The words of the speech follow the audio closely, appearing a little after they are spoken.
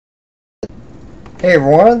Hey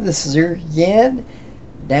everyone, this is Eric again.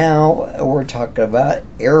 Now we're talking about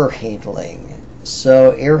error handling.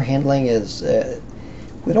 So error handling is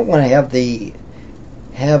we don't want to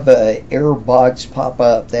have a error box pop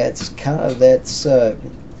up. That's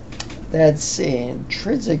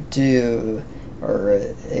intrinsic to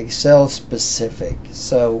or Excel specific.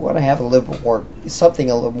 So we want to have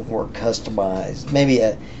something a little more customized. Maybe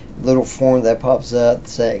a little form that pops up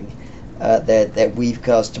saying that we've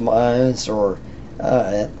customized, or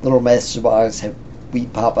a little message box we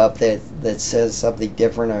pop up that says something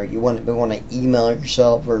different, or you want to email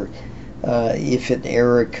yourself, or if an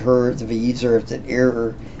error occurs, if an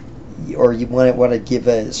error, or you want to give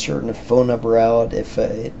a certain phone number out if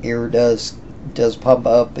an error does pop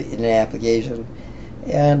up in an application,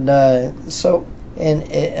 and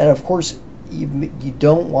and of course you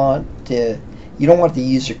don't want the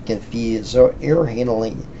user confused. So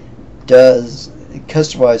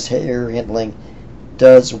customized error handling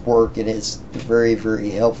does work, and it's very, very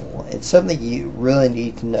helpful. It's something you really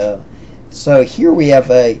need to know. So here we have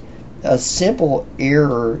a simple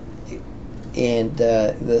error, and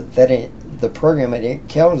the program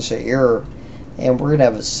encounters an error, and we're going to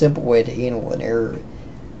have a simple way to handle an error.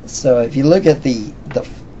 So if you look at the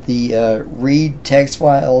read text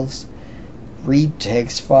files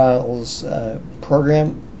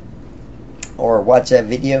program, or watch that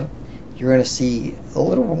video, you're going to see a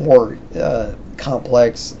little more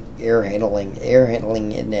complex error handling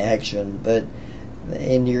in action,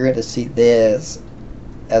 and you're going to see this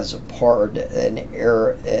as a part an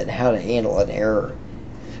error and how to handle an error.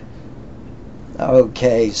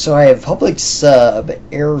 Okay, so I have public sub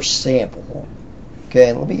error sample.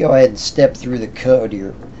 Okay, let me go ahead and step through the code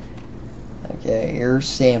here. Okay, error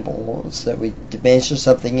sample. So we dimension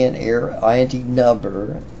something in error int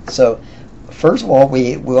number. So first of all,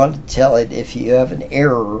 we want to tell it, if you have an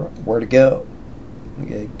error, where to go.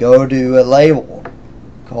 Okay, go to a label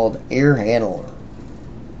called error handler.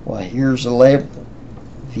 Well, here's a label.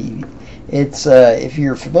 If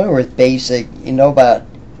you're familiar with BASIC, you know about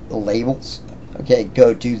the labels. Okay,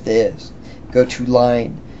 go to this. Go to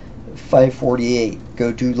line 548.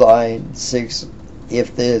 Go to line 6.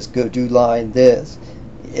 If this, go to line this.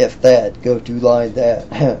 If that, go to line that.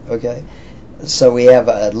 Okay, so we have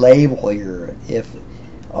a label here. If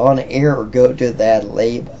on error, go to that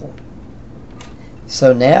label.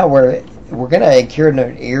 So now we're going to inherit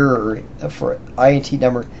an error for int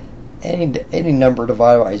number. Any number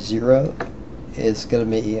divided by 0 is going to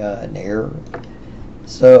be an error.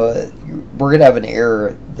 So we're going to have an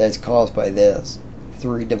error that's caused by this,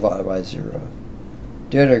 3 divided by 0.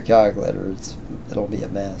 Do it on your calculator, it'll be a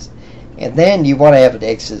mess. And then you want to have an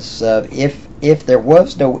exit sub. If there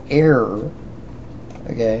was no error,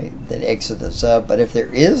 okay, then exit the sub. But if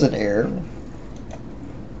there is an error,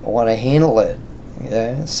 I want to handle it.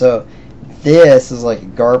 Okay, so this is like a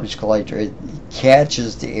garbage collector. It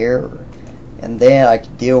catches the error, and then I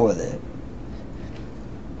can deal with it.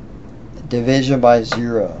 Division by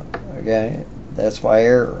 0. Okay, that's my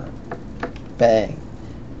error. Bang.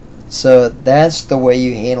 So that's the way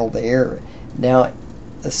you handle the error. Now,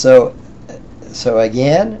 so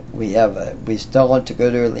again, we still want to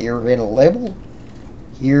go to the error handle label.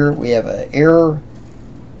 Here we have an error.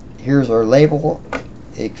 Here's our label.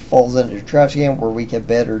 It falls into the trash can where we can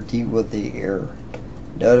better deal with the error.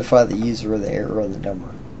 Notify the user of the error on the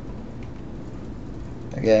number.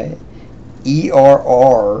 Okay.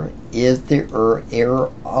 ERR is the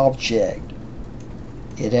error object.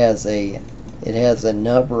 It has a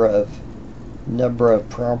number of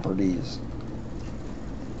properties.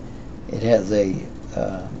 It has an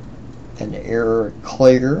error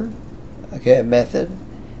clear, okay, method,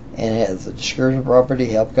 and it has a description property,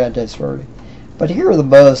 help context property. But here are the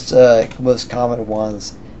most common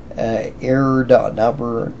ones: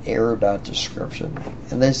 error.number, error.description,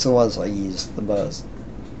 and these are the ones I use the most.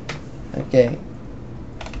 Okay.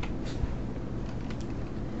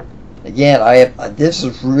 Again, this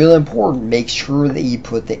is really important. Make sure that you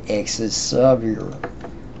put the exit sub here.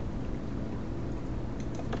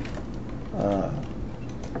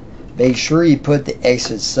 Make sure you put the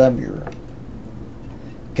exit sub here,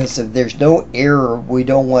 because if there's no error, we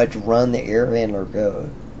don't want to run the error handler code.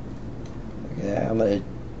 Okay, I'm going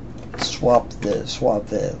to swap this.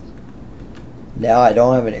 Now I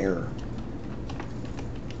don't have an error.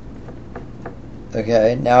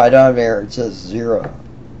 Okay, now I don't have an error. It says 0.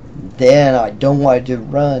 Then I don't want to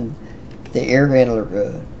run the error handler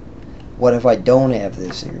code. What if I don't have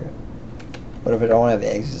this here? What if I don't have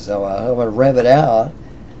exit sub? I'm going to rev it out,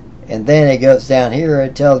 and then it goes down here.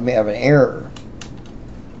 It tells me I have an error.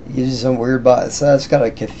 Using some weird bot. So that's kind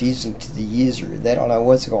of confusing to the user. They don't know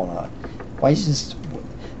what's going on. Why you just?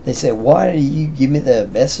 They say, why do you give me the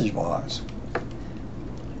message box?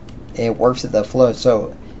 It works at the flow.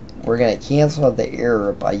 So we're going to cancel the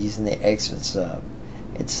error by using the exit sub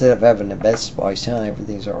instead of having the message box telling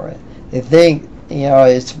everything's alright. The thing,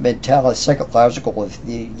 it's mentality, psychological. If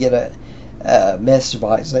you get a message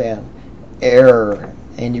box saying error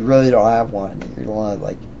and you really don't have one, you're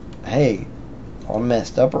like, hey, I'm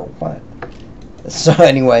messed up or what? So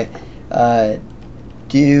anyway,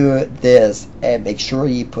 do this and make sure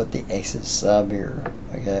you put the exit sub here.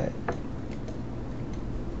 Okay.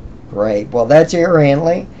 Great. Well, that's error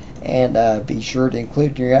handling, and be sure to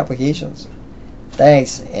include in your applications.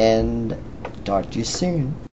 Thanks, and talk to you soon.